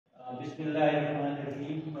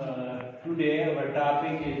Bismillahirrahmanirrahim. Today our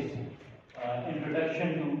topic is Introduction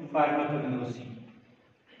to Pharmakognosy.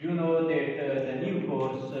 You know that the new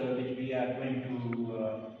course which we are going to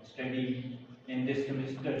study in this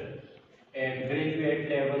semester at graduate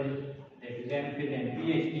level, that is MPhil and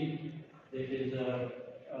PhD, that is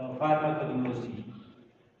Pharmakognosy.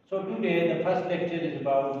 So today the first lecture is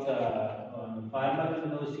about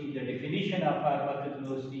Pharmakognosy, the definition of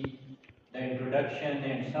Pharmakognosy, the introduction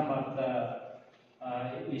and some of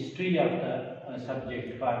the history of the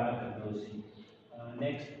subject Pharmakognosy.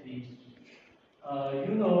 Next, please.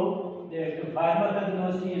 You know that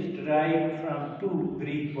Pharmakognosy is derived from two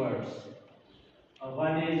Greek words.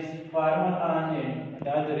 One is Pharmakon and the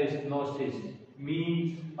other is Gnosis.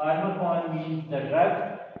 Pharmakon means the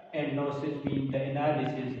drug and Gnosis means the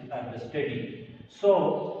analysis or the study.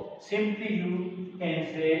 So simply you can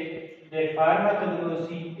say that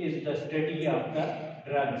Pharmakognosy is the study of the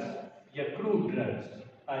drugs, the crude drugs,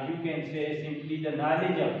 or you can say simply the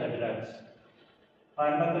knowledge of the drugs.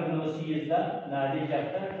 Pharmakognosy is the knowledge of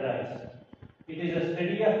the drugs. It is a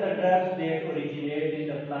study of the drugs that originate in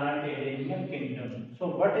the plant and animal kingdom. So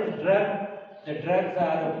what is drug? The drugs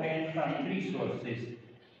are obtained from three sources.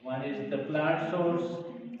 One is the plant source,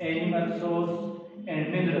 animal source,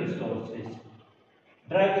 and mineral sources.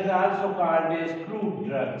 Drug is also called as crude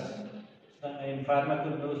drugs. In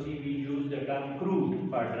Pharmakognosy, we use the term crude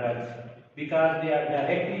for drugs because they are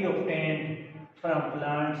directly obtained from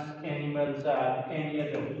plants, animals, or any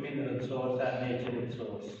other mineral source or natural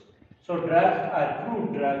source. So drug or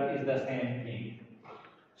crude drug is the same thing.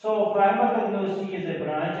 So Pharmakognosy is a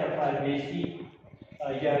branch of pharmacy.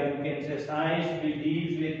 You can say science which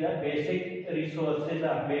deals with the basic resources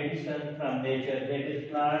of medicine from nature, that is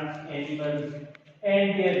plants, animals,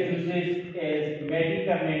 and their uses as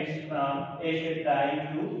medicaments from ancient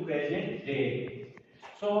time to present day.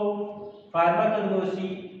 So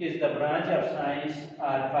Pharmakognosy is the branch of science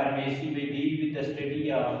or pharmacy which deal with the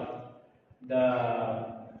study of the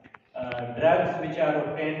drugs which are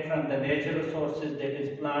obtained from the natural sources, that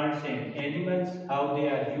is plants and animals, how they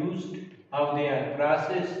are used, how they are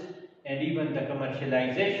processed, and even the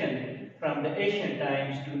commercialization from the ancient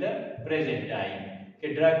times to the present time. कि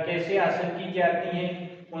drug कैसे हासिल की जाती हैं,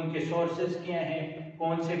 उनके sources क्या हैं,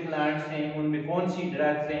 कौन से प्लांट्स हैं, उनमें कौन सी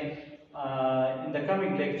ड्रग्स हैं. In the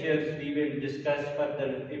coming lectures we will discuss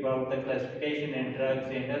further about the classification and drugs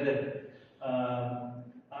and other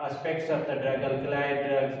aspects of the drug, alkali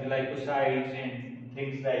drugs, glycosides and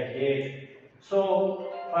things like that. So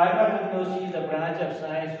Pharmakognosy is a branch of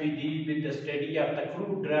science which deals with the study of the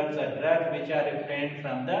crude drugs or drugs which are obtained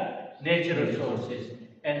from the natural sources.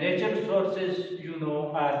 And natural sources, you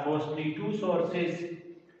know, are mostly two sources.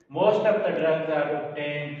 Most of the drugs are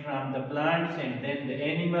obtained from the plants and then the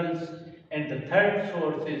animals, and the third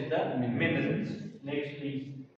source is the mineral